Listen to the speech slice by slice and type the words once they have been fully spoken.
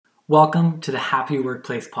Welcome to the Happy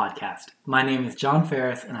Workplace Podcast. My name is John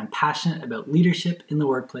Ferris and I'm passionate about leadership in the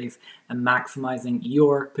workplace and maximizing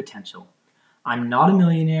your potential. I'm not a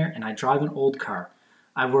millionaire and I drive an old car.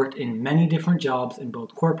 I've worked in many different jobs in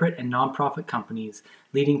both corporate and nonprofit companies,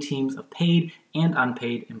 leading teams of paid and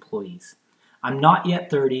unpaid employees. I'm not yet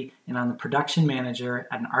 30 and I'm the production manager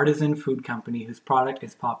at an artisan food company whose product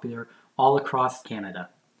is popular all across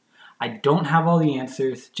Canada. I don't have all the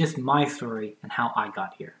answers, just my story and how I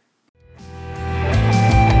got here.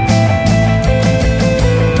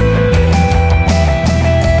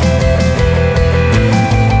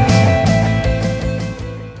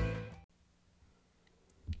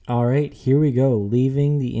 All right, here we go.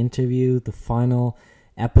 Leaving the interview, the final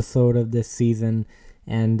episode of this season.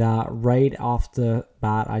 And right off the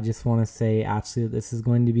bat, I just want to say actually that this is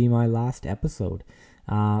going to be my last episode.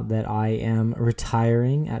 That I am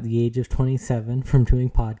retiring at the age of 27 from doing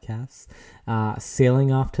podcasts,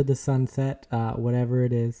 sailing off to the sunset, whatever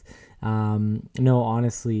it is. No,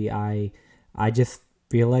 honestly, I just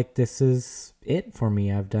feel like this is it for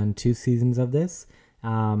me. I've done 2 seasons of this.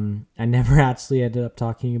 I never actually ended up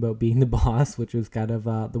talking about being the boss, which was kind of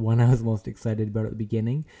the one I was most excited about at the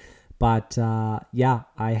beginning. But yeah,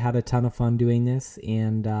 I had a ton of fun doing this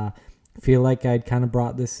and feel like I'd kind of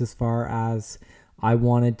brought this as far as I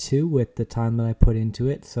wanted to with the time that I put into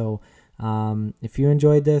it. So if you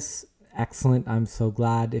enjoyed this, excellent. I'm so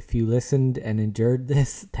glad. If you listened and endured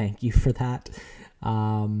this, thank you for that.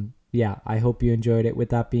 Yeah, I hope you enjoyed it. With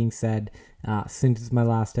that being said, since it's my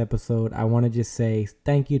last episode, I want to just say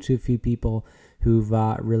thank you to a few people who've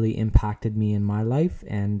really impacted me in my life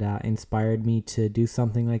and inspired me to do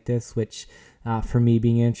something like this, which for me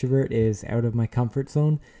being an introvert is out of my comfort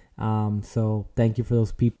zone. So thank you for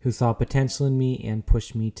those people who saw potential in me and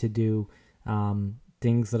pushed me to do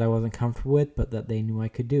things that I wasn't comfortable with, but that they knew I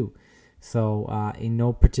could do. So in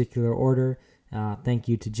no particular order, thank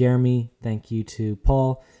you to Jeremy, thank you to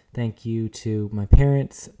Paul, thank you to my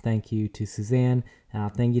parents, thank you to Suzanne,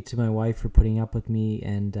 thank you to my wife for putting up with me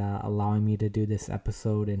and allowing me to do this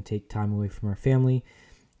episode and take time away from our family.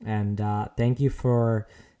 And thank you for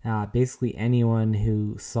basically anyone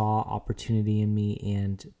who saw opportunity in me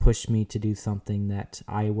and pushed me to do something that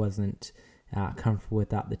I wasn't comfortable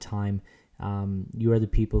with at the time. You are the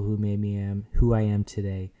people who made me who I am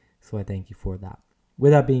today, so I thank you for that.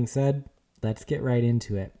 With that being said, let's get right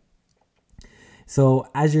into it. So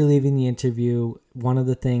as you're leaving the interview, one of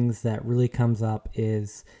the things that really comes up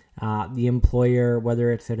is the employer,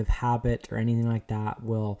 whether it's out of habit or anything like that,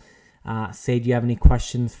 will say, do you have any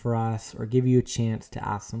questions for us, or give you a chance to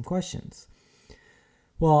ask some questions.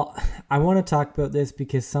 Well, I want to talk about this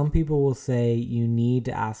because some people will say you need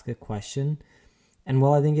to ask a question. And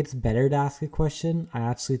while I think it's better to ask a question, I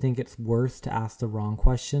actually think it's worse to ask the wrong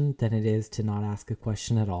question than it is to not ask a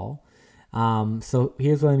question at all. So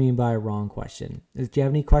here's what I mean by a wrong question. Do you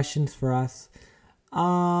have any questions for us?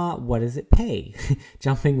 What does it pay?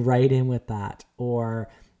 Jumping right in with that. Or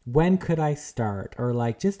when could I start? Or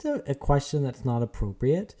like just a question that's not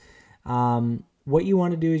appropriate. What you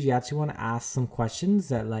want to do is you actually want to ask some questions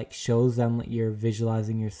that like shows them that you're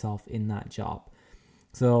visualizing yourself in that job.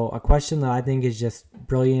 So a question that I think is just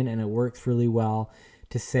brilliant and it works really well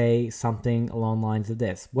to say something along the lines of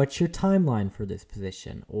this. What's your timeline for this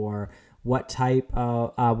position? Or what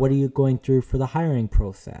are you going through for the hiring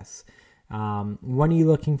process? When are you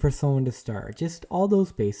looking for someone to start? Just all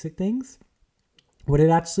those basic things. What it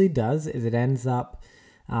actually does is it ends up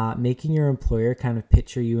making your employer kind of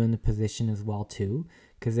picture you in the position as well too,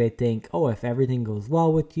 because they think, oh, if everything goes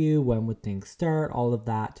well with you, when would things start, all of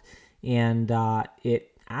that. And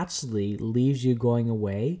it actually leaves you going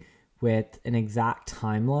away with an exact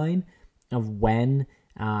timeline of when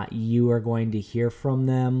you are going to hear from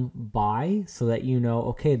them by, so that you know,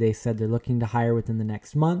 okay, they said they're looking to hire within the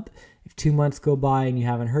next month. If 2 months go by and you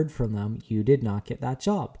haven't heard from them, you did not get that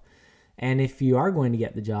job. And if you are going to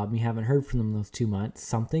get the job and you haven't heard from them those 2 months,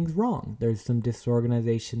 something's wrong. There's some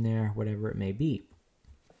disorganization there, whatever it may be.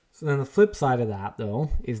 So then the flip side of that, though,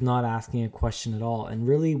 is not asking a question at all. And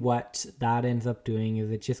really what that ends up doing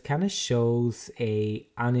is it just kind of shows a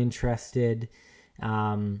uninterested,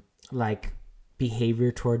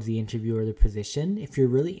 behavior towards the interview or the position. If you're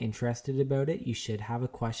really interested about it, you should have a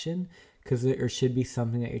question, because there should be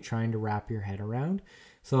something that you're trying to wrap your head around.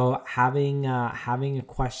 So having a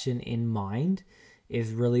question in mind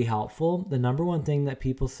is really helpful. The number one thing that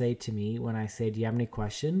people say to me when I say, do you have any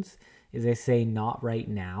questions? Is they say not right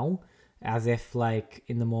now, as if like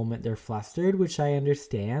in the moment they're flustered, which I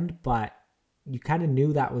understand, but you kind of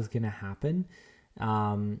knew that was going to happen.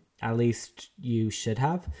 At least you should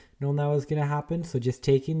have known that was going to happen. So just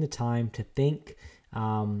taking the time to think,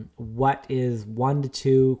 What is 1 to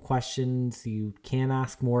 2 questions? You can't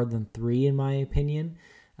ask more than 3, in my opinion,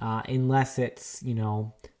 unless it's,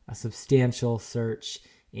 a substantial search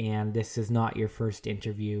and this is not your first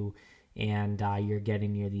interview and you're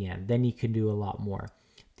getting near the end. Then you can do a lot more.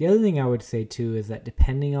 The other thing I would say too is that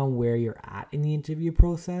depending on where you're at in the interview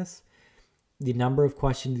process, the number of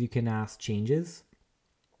questions you can ask changes.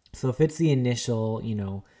 So if it's the initial,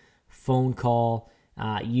 phone call,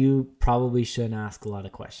 you probably shouldn't ask a lot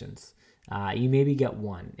of questions. You maybe get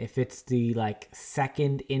 1. If it's the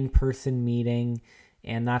second in-person meeting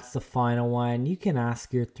and that's the final one, you can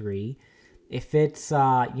ask your 3. If it's,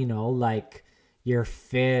 your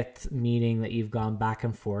 5th meeting that you've gone back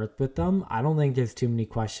and forth with them, I don't think there's too many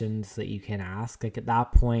questions that you can ask. At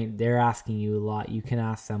that point, they're asking you a lot. You can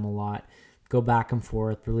ask them a lot. Go back and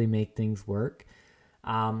forth, really make things work.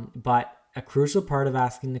 But a crucial part of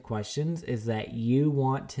asking the questions is that you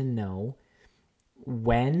want to know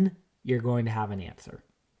when you're going to have an answer.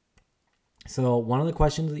 So one of the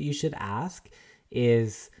questions that you should ask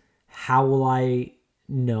is, how will I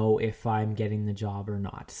know if I'm getting the job or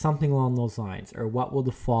not? Something along those lines. Or what will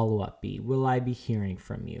the follow-up be? Will I be hearing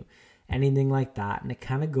from you? Anything like that. And it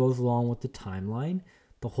kind of goes along with the timeline.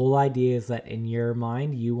 The whole idea is that in your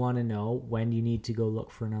mind, you want to know when you need to go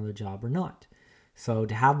look for another job or not. So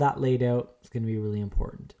to have that laid out is going to be really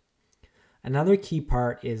important. Another key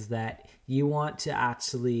part is that you want to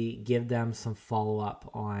actually give them some follow-up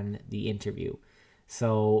on the interview.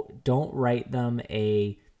 So don't write them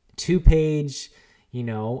a 2-page,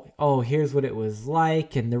 here's what it was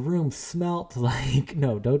like and the room smelt like.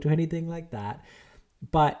 No, don't do anything like that.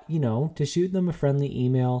 But, to shoot them a friendly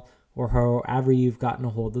email or however you've gotten a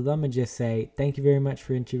hold of them and just say, thank you very much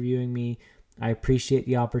for interviewing me. I appreciate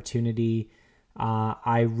the opportunity.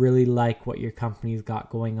 I really like what your company's got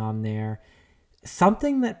going on there.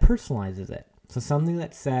 Something that personalizes it. So something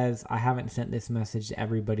that says, I haven't sent this message to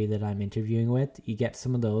everybody that I'm interviewing with. You get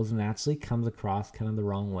some of those and it actually comes across kind of the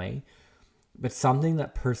wrong way. But something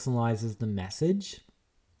that personalizes the message.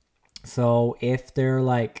 So if they're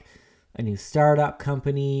like a new startup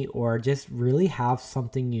company or just really have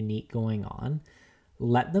something unique going on,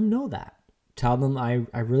 let them know that. Tell them, I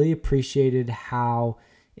really appreciated how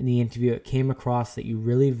in the interview it came across that you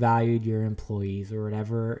really valued your employees or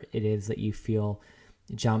whatever it is that you feel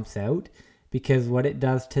jumps out. Because what it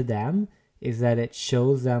does to them is that it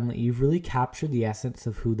shows them that you've really captured the essence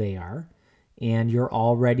of who they are and you're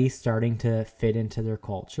already starting to fit into their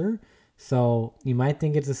culture. So you might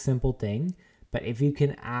think it's a simple thing, but if you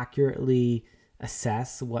can accurately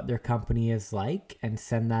assess what their company is like and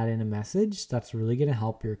send that in a message, that's really going to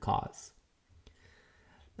help your cause.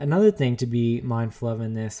 Another thing to be mindful of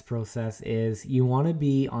in this process is you want to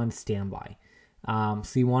be on standby.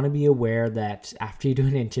 So you want to be aware that after you do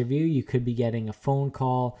an interview, you could be getting a phone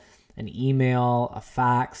call, an email, a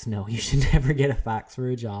fax. No, you should never get a fax for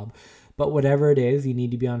a job. But whatever it is, you need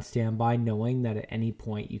to be on standby knowing that at any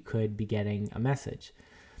point you could be getting a message.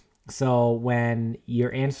 So when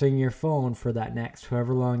you're answering your phone for that next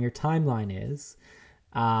however long your timeline is,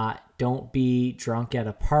 don't be drunk at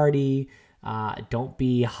a party. Don't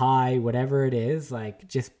be high, whatever it is.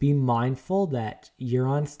 Just be mindful that you're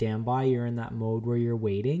on standby. You're in that mode where you're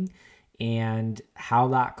waiting, and how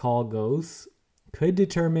that call goes could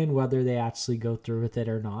determine whether they actually go through with it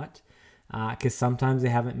or not. Because sometimes they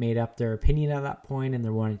haven't made up their opinion at that point and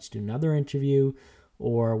they're wanting to do another interview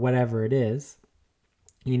or whatever it is.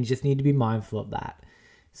 You just need to be mindful of that.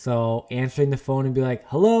 So answering the phone and be like,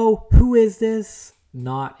 hello, who is this?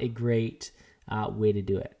 Not a great way to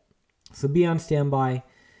do it. So be on standby.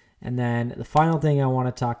 And then the final thing I want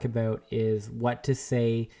to talk about is what to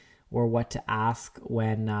say or what to ask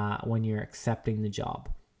when you're accepting the job.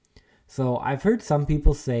 So I've heard some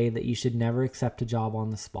people say that you should never accept a job on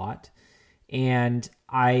the spot. And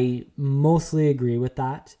I mostly agree with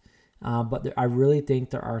that. But I really think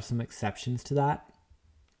there are some exceptions to that.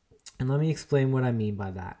 And let me explain what I mean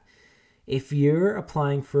by that. If you're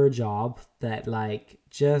applying for a job that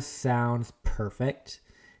just sounds perfect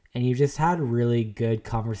and you've just had really good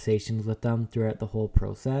conversations with them throughout the whole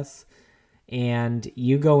process, and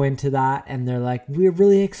you go into that and they're like, we're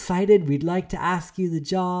really excited, we'd like to ask you the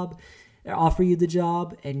job, or offer you the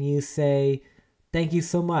job, and you say, thank you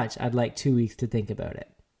so much, I'd like 2 weeks to think about it.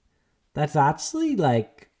 That's actually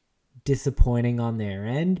disappointing on their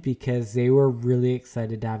end, because they were really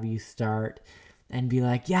excited to have you start and be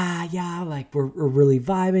like, yeah, we're really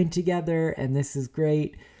vibing together and this is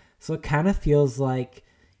great. So it kind of feels like,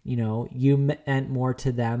 you meant more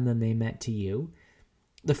to them than they meant to you.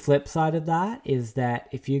 The flip side of that is that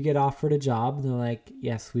if you get offered a job and they're like,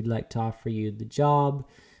 yes, we'd like to offer you the job,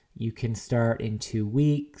 You can start in 2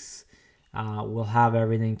 weeks. We'll have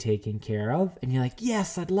everything taken care of. And you're like,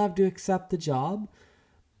 yes, I'd love to accept the job.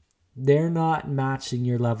 They're not matching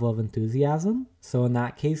your level of enthusiasm. So in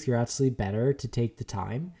that case, you're actually better to take the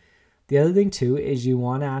time. The other thing too is you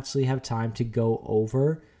want to actually have time to go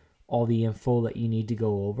over all the info that you need to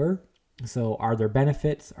go over. So are there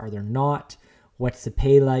benefits? Are there not? What's the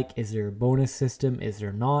pay like? Is there a bonus system? Is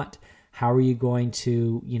there not? How are you going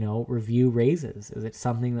to, review raises? Is it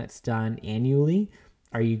something that's done annually?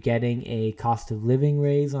 Are you getting a cost of living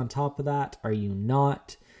raise on top of that? Are you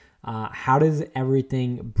not? How does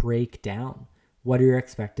everything break down? What are your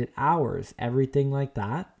expected hours? Everything like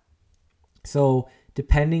that. So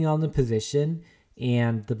depending on the position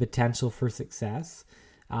and the potential for success,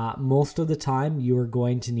 most of the time you are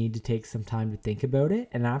going to need to take some time to think about it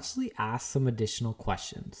and actually ask some additional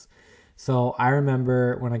questions. So I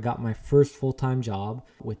remember when I got my first full-time job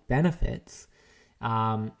with benefits,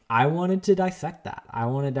 I wanted to dissect that. I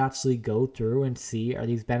wanted to actually go through and see, are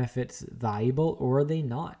these benefits valuable or are they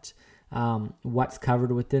not? What's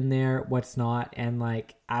covered within there, what's not, and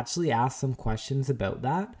actually ask some questions about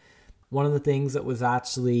that. One of the things that was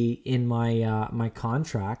actually in my my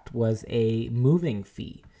contract was a moving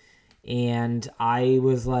fee. And I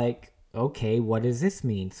was like, okay, what does this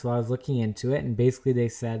mean? So I was looking into it, and basically they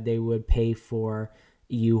said they would pay for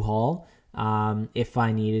U-Haul if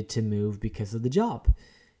I needed to move because of the job.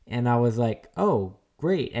 And I was like, oh,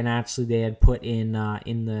 great. And actually they had put in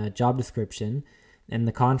the job description and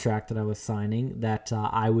the contract that I was signing that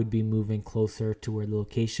I would be moving closer to where the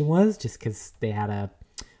location was, just because they had a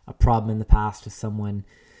problem in the past with someone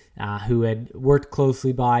who had worked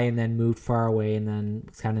closely by and then moved far away and then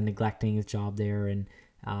was kind of neglecting his job there. And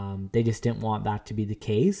they just didn't want that to be the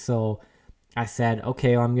case. So I said,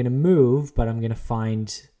 okay, well, I'm going to move, but I'm going to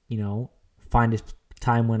find a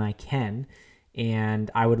time when I can.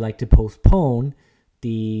 And I would like to postpone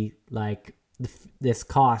this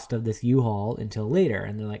cost of this U-Haul until later.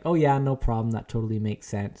 And they're like, oh yeah, no problem. That totally makes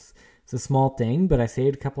sense. It's a small thing, but I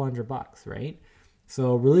saved a couple $100, right?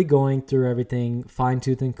 So really going through everything, fine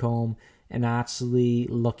tooth and comb, and actually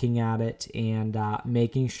looking at it and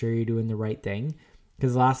making sure you're doing the right thing.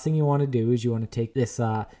 Because the last thing you want to do is you want to take this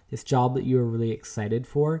job that you are really excited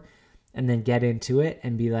for and then get into it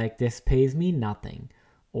and be like, this pays me nothing,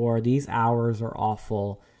 or these hours are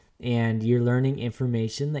awful, and you're learning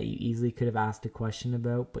information that you easily could have asked a question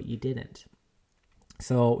about, but you didn't.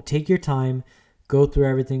 So take your time, go through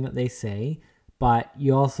everything that they say, but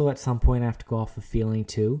you also at some point have to go off a feeling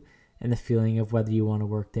too, and the feeling of whether you want to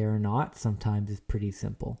work there or not sometimes is pretty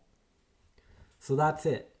simple. So that's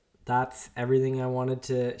it. That's everything I wanted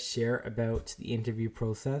to share about the interview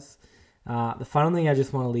process. The final thing I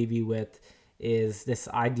just want to leave you with is this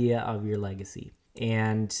idea of your legacy.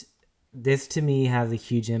 And this to me has a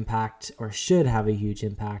huge impact, or should have a huge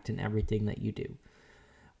impact, in everything that you do.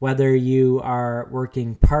 Whether you are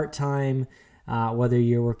working part-time, whether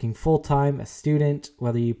you're working full-time, a student,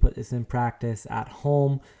 whether you put this in practice at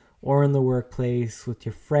home or in the workplace with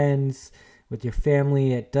your friends, with your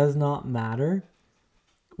family, it does not matter.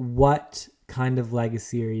 What kind of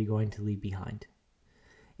legacy are you going to leave behind?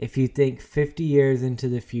 If you think 50 years into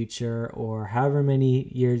the future, or however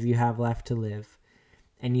many years you have left to live,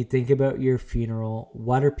 and you think about your funeral,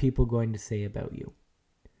 what are people going to say about you?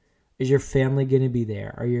 Is your family going to be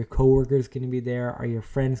there? Are your coworkers going to be there? Are your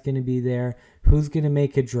friends going to be there? Who's going to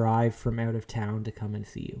make a drive from out of town to come and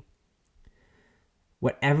see you?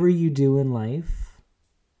 Whatever you do in life,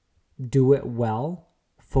 do it well,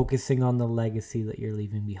 focusing on the legacy that you're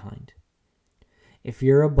leaving behind. If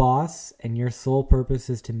you're a boss and your sole purpose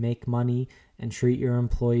is to make money and treat your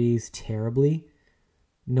employees terribly,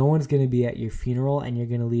 no one's going to be at your funeral, and you're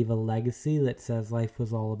going to leave a legacy that says life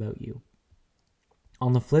was all about you.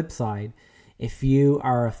 On the flip side, if you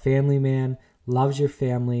are a family man, loves your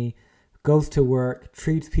family, goes to work,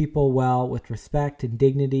 treats people well with respect and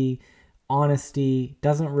dignity, honesty,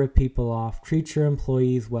 doesn't rip people off, treats your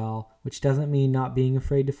employees well, which doesn't mean not being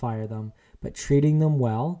afraid to fire them, but treating them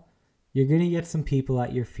well, you're going to get some people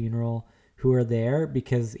at your funeral who are there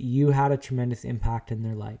because you had a tremendous impact in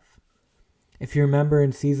their life. If you remember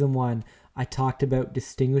in season 1, I talked about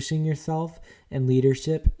distinguishing yourself, and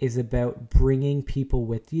leadership is about bringing people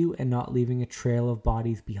with you and not leaving a trail of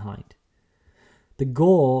bodies behind. The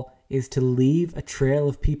goal is to leave a trail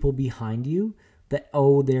of people behind you that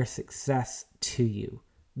owe their success to you.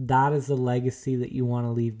 That is the legacy that you want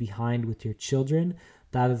to leave behind with your children.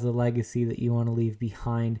 That is the legacy that you want to leave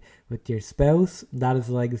behind with your spouse. That is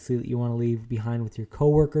the legacy that you want to leave behind with your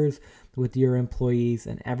coworkers, with your employees,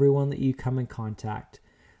 and everyone that you come in contact.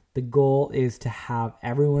 The goal is to have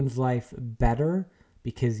everyone's life better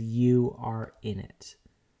because you are in it.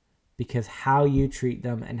 Because how you treat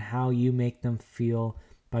them and how you make them feel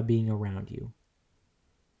by being around you.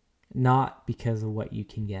 Not because of what you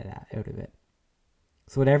can get out of it.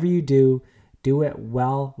 So whatever you do, do it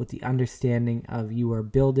well with the understanding of you are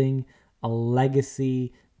building a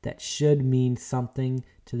legacy that should mean something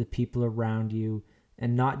to the people around you,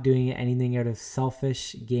 and not doing anything out of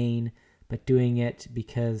selfish gain, but doing it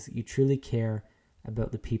because you truly care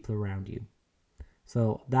about the people around you.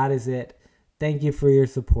 So that is it. Thank you for your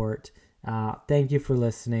support. Thank you for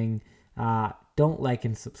listening. Don't like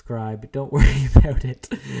and subscribe. Don't worry about it.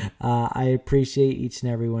 I appreciate each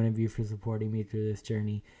and every one of you for supporting me through this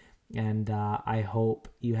journey. And I hope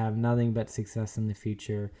you have nothing but success in the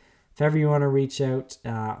future. If ever you want to reach out,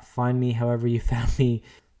 find me however you found me.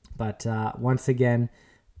 But once again,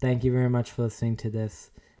 thank you very much for listening to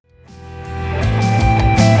this.